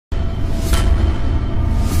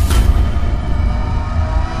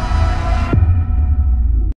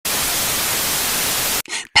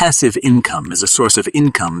Passive income is a source of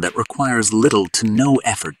income that requires little to no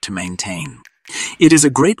effort to maintain. It is a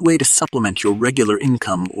great way to supplement your regular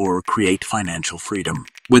income or create financial freedom.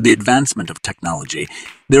 With the advancement of technology,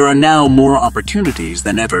 there are now more opportunities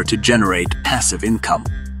than ever to generate passive income.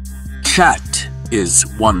 Chat is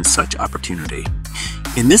one such opportunity.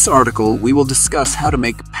 In this article, we will discuss how to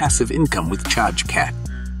make passive income with ChatGPT.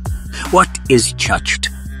 What is Chat?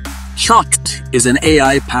 Chat is an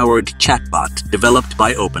AI-powered chatbot developed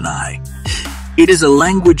by OpenAI. It is a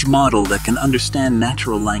language model that can understand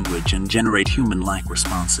natural language and generate human-like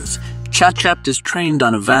responses. ChatGPT is trained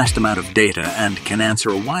on a vast amount of data and can answer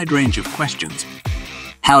a wide range of questions.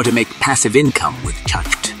 How to make passive income with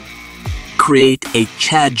ChatGPT. Create a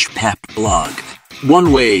ChatGPT blog.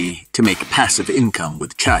 One way to make passive income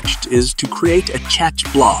with ChatGPT is to create a chat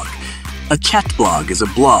blog. A chat blog is a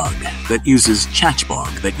blog that uses chat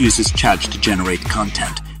to generate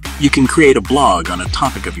content. You can create a blog on a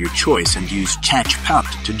topic of your choice and use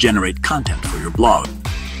ChatGPT to generate content for your blog.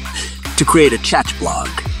 To create a chat blog,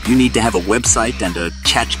 you need to have a website and a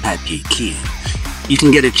ChatGPT key. You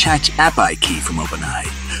can get a ChatGPT key from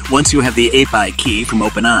OpenAI. Once you have the API key from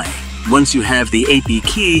OpenAI,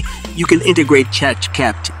 you can integrate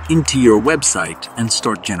ChatGPT into your website and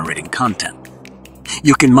start generating content.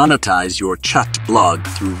 You can monetize your chat blog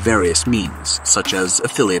through various means, such as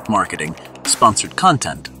affiliate marketing, sponsored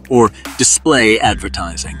content, or display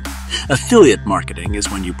advertising. Affiliate marketing is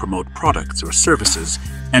when you promote products or services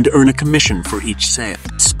and earn a commission for each sale.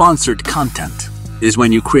 Sponsored content is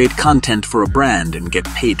when you create content for a brand and get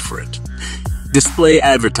paid for it. Display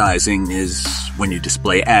advertising is when you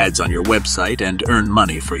display ads on your website and earn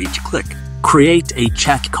money for each click. Create a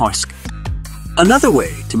chat course. Another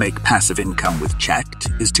way to make passive income with chat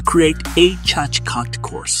is to create a ChatGPT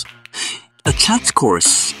course. A chat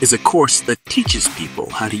course is a course that teaches people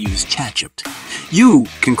how to use ChatGPT. You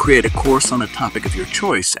can create a course on a topic of your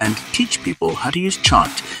choice and teach people how to use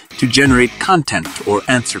chat to generate content or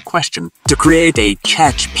answer questions. To create a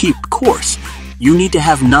ChatGPT course, you need to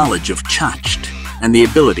have knowledge of ChatGPT and the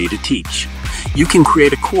ability to teach. You can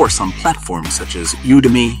create a course on platforms such as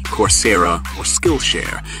Udemy, Coursera, or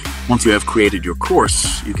Skillshare. Once you have created your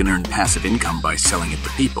course, you can earn passive income by selling it to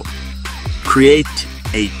people. Create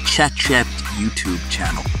a ChatGPT YouTube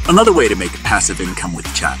channel. Another way to make passive income with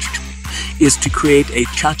ChatGPT is to create a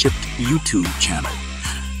ChatGPT YouTube channel.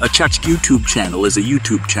 A ChatGPT YouTube channel is a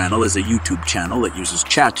YouTube channel that uses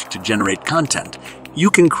chat to generate content. You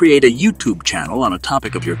can create a YouTube channel on a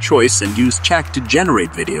topic of your choice and use chat to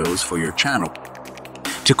generate videos for your channel.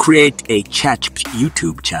 To create a ChatGPT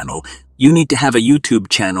YouTube channel, you need to have a YouTube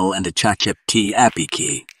channel and a ChatGPT API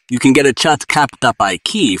key. You can get a ChatGPT API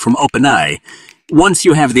key from OpenAI. Once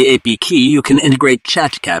you have the API key, you can integrate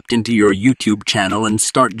ChatGPT into your YouTube channel and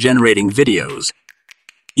start generating videos.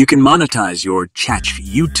 You can monetize your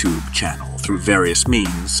YouTube channel through various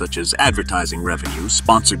means, such as advertising revenue,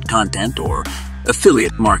 sponsored content, or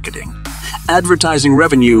affiliate marketing. Advertising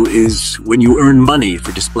revenue is when you earn money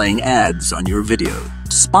for displaying ads on your video.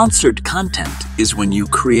 Sponsored content is when you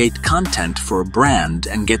create content for a brand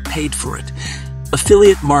and get paid for it.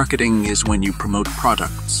 Affiliate marketing is when you promote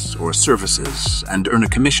products or services and earn a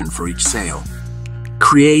commission for each sale.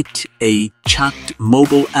 Create a chat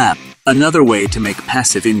mobile app. Another way to make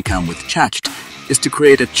passive income with chat is to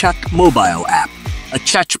create a chat mobile app. A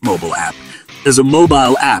chat mobile app is a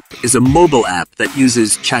mobile app that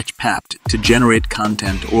uses ChatGPT to generate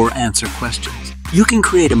content or answer questions. You can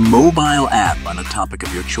create a mobile app on a topic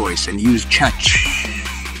of your choice and use chat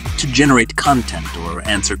to generate content or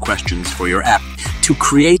answer questions for your app. To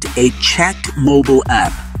create a chat mobile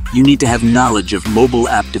app, you need to have knowledge of mobile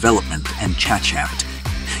app development and ChatGPT.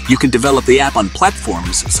 You can develop the app on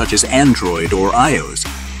platforms such as Android or iOS.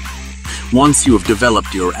 Once you have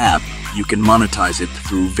developed your app, you can monetize it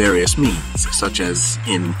through various means, such as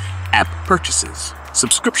in-app purchases,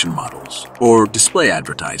 subscription models, or display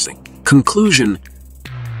advertising. Conclusion: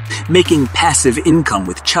 making passive income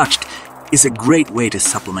with ChatGPT is a great way to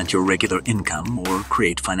supplement your regular income or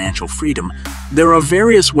create financial freedom. There are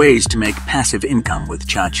various ways to make passive income with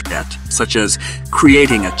ChatGPT, such as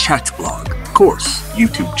creating a chat blog, course,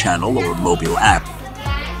 YouTube channel, or mobile app.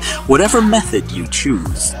 Whatever method you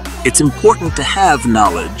choose, it's important to have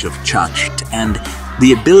knowledge of ChatGPT and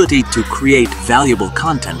the ability to create valuable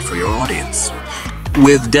content for your audience.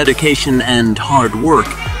 With dedication and hard work,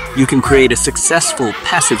 you can create a successful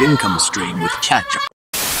passive income stream with ChatGPT.